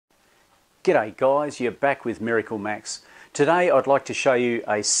G'day guys, you're back with Miracle Max. Today I'd like to show you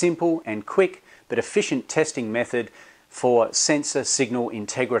a simple and quick but efficient testing method for sensor signal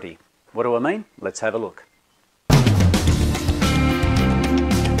integrity. What do I mean? Let's have a look.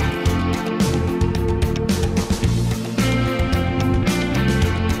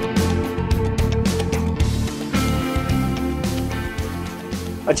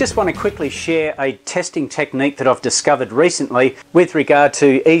 I just want to quickly share a testing technique that I've discovered recently with regard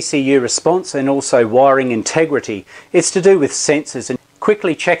to ECU response and also wiring integrity. It's to do with sensors and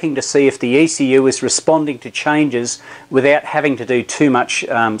quickly checking to see if the ECU is responding to changes without having to do too much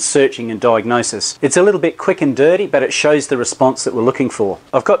searching and diagnosis. It's a little bit quick and dirty, but it shows the response that we're looking for.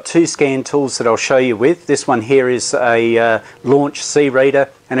 I've got two scan tools that I'll show you with. This one here is a launch C reader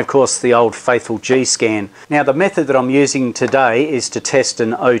and of course the old faithful G scan. Now the method that I'm using today is to test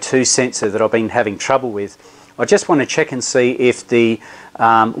an O2 sensor that I've been having trouble with. I just want to check and see if the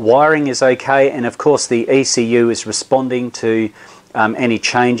wiring is okay and of course the ECU is responding to any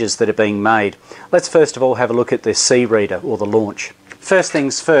changes that are being made. Let's first of all have a look at the C reader or the launch. First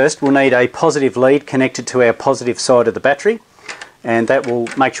things first, we'll need a positive lead connected to our positive side of the battery, and that will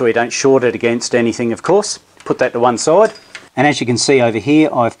make sure you don't short it against anything, of course. Put that to one side, and as you can see over here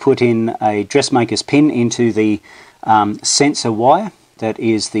I've put in a dressmaker's pin into the sensor wire. That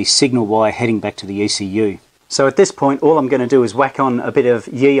is the signal wire heading back to the ECU. So at this point all I'm going to do is whack on a bit of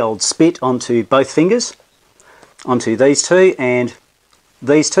ye old spit onto both fingers, onto these two and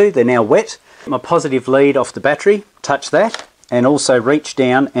these two. They're now wet. My positive lead off the battery, touch that, and also reach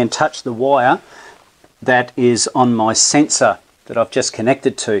down and touch the wire that is on my sensor that I've just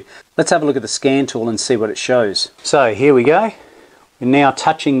connected to. Let's have a look at the scan tool and see what it shows. So here we go. We're now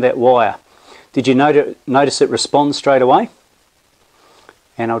touching that wire. Did you notice it responds straight away?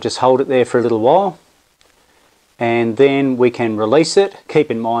 And I'll just hold it there for a little while, and then we can release it. Keep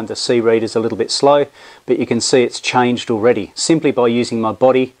in mind the C reader is a little bit slow, but you can see it's changed already simply by using my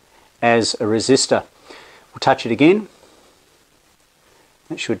body as a resistor. We'll touch it again.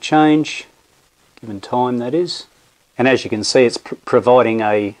 That should change, given time that is. And as you can see it's providing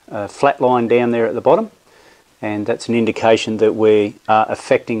a flat line down there at the bottom, and that's an indication that we are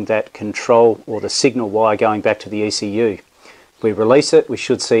affecting that control or the signal wire going back to the ECU. If we release it, we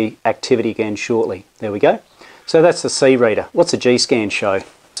should see activity again shortly. There we go. So that's the C reader. What's a G scan show?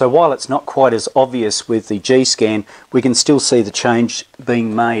 So while it's not quite as obvious with the G scan, we can still see the change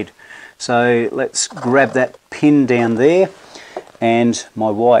being made. So let's grab that pin down there and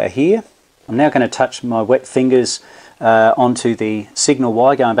my wire here. I'm now going to touch my wet fingers onto the signal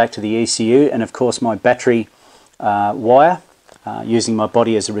wire going back to the ECU, and of course my battery wire using my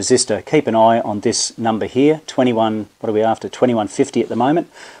body as a resistor. Keep an eye on this number here, 21, what are we after, 2150 at the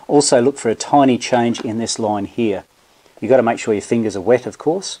moment. Also look for a tiny change in this line here. You've got to make sure your fingers are wet, of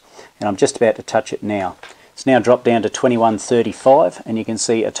course, and I'm just about to touch it now. It's now dropped down to 2135, and you can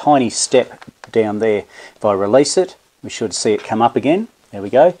see a tiny step down there. If I release it, we should see it come up again. There we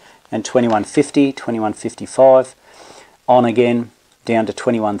go. And 2150, 2155, on again, down to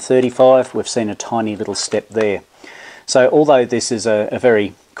 2135. We've seen a tiny little step there. So although this is a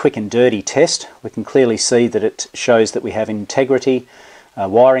very quick and dirty test, we can clearly see that it shows that we have integrity,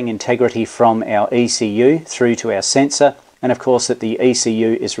 wiring integrity from our ECU through to our sensor, and of course that the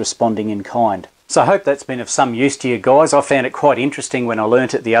ECU is responding in kind. So I hope that's been of some use to you guys. I found it quite interesting when I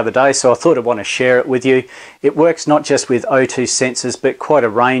learnt it the other day, so I thought I'd want to share it with you. It works not just with O2 sensors, but quite a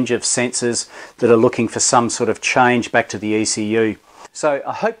range of sensors that are looking for some sort of change back to the ECU. So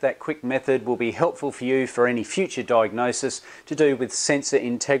I hope that quick method will be helpful for you for any future diagnosis to do with sensor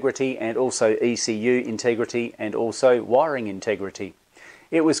integrity and also ECU integrity and also wiring integrity.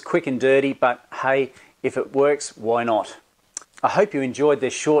 It was quick and dirty, but hey, if it works, why not? I hope you enjoyed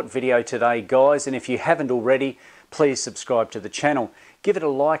this short video today, guys, and if you haven't already, please subscribe to the channel. Give it a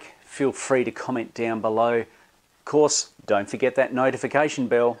like, feel free to comment down below. Of course, don't forget that notification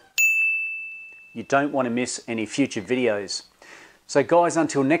bell. You don't want to miss any future videos. So guys,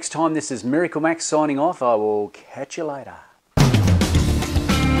 until next time, this is Miracle Max signing off. I will catch you later.